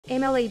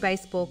MLB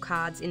Baseball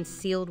Cards in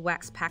sealed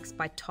wax packs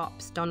by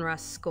Topps, Donruss,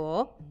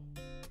 Score,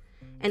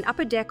 and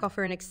Upper Deck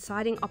offer an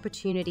exciting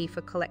opportunity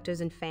for collectors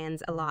and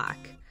fans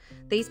alike.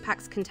 These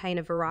packs contain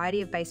a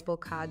variety of baseball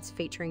cards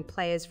featuring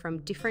players from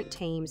different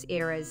teams,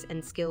 eras,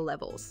 and skill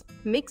levels.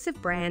 Mix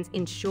of brands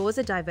ensures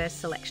a diverse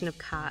selection of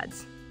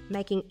cards,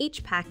 making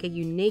each pack a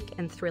unique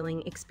and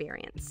thrilling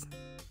experience.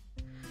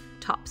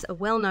 Topps, a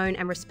well-known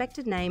and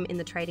respected name in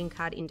the trading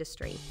card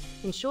industry,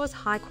 ensures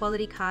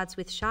high-quality cards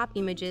with sharp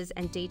images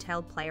and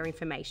detailed player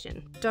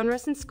information.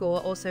 Donruss and Score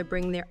also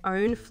bring their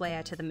own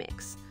flair to the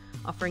mix,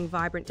 offering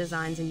vibrant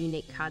designs and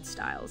unique card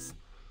styles.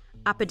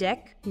 Upper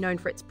Deck, known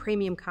for its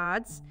premium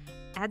cards,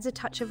 adds a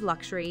touch of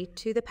luxury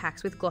to the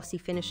packs with glossy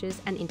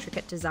finishes and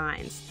intricate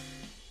designs.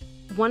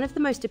 One of the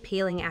most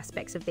appealing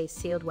aspects of these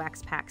sealed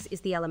wax packs is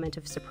the element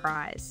of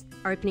surprise.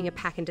 Opening a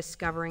pack and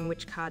discovering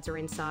which cards are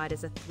inside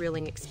is a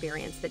thrilling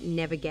experience that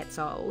never gets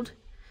old.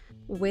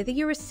 Whether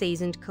you're a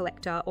seasoned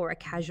collector or a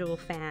casual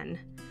fan,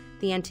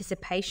 the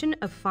anticipation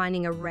of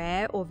finding a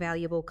rare or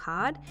valuable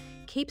card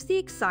keeps the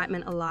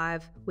excitement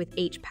alive with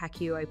each pack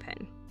you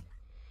open.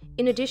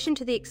 In addition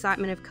to the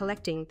excitement of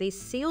collecting,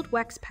 these sealed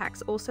wax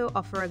packs also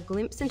offer a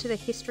glimpse into the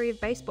history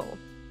of baseball,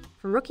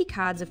 from rookie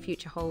cards of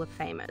future Hall of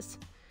Famers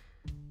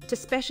to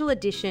special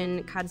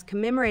edition cards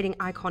commemorating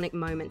iconic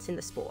moments in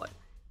the sport.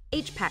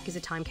 Each pack is a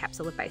time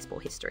capsule of baseball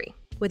history.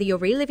 Whether you're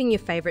reliving your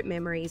favourite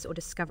memories or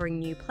discovering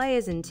new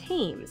players and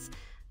teams,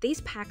 these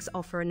packs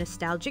offer a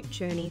nostalgic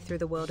journey through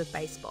the world of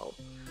baseball.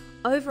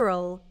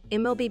 Overall,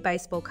 MLB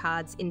Baseball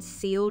Cards in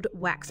sealed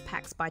wax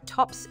packs by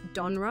Topps,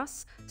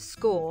 Donruss,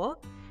 Score,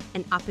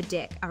 and Upper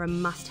Deck are a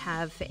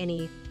must-have for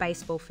any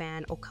baseball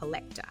fan or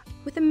collector.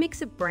 With a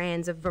mix of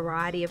brands of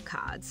variety of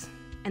cards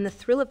and the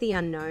thrill of the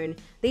unknown,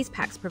 these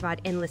packs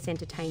provide endless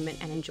entertainment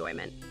and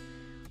enjoyment.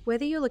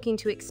 Whether you're looking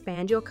to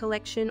expand your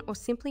collection or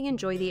simply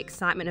enjoy the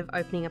excitement of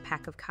opening a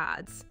pack of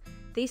cards,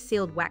 these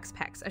sealed wax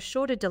packs are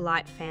sure to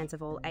delight fans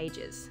of all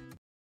ages.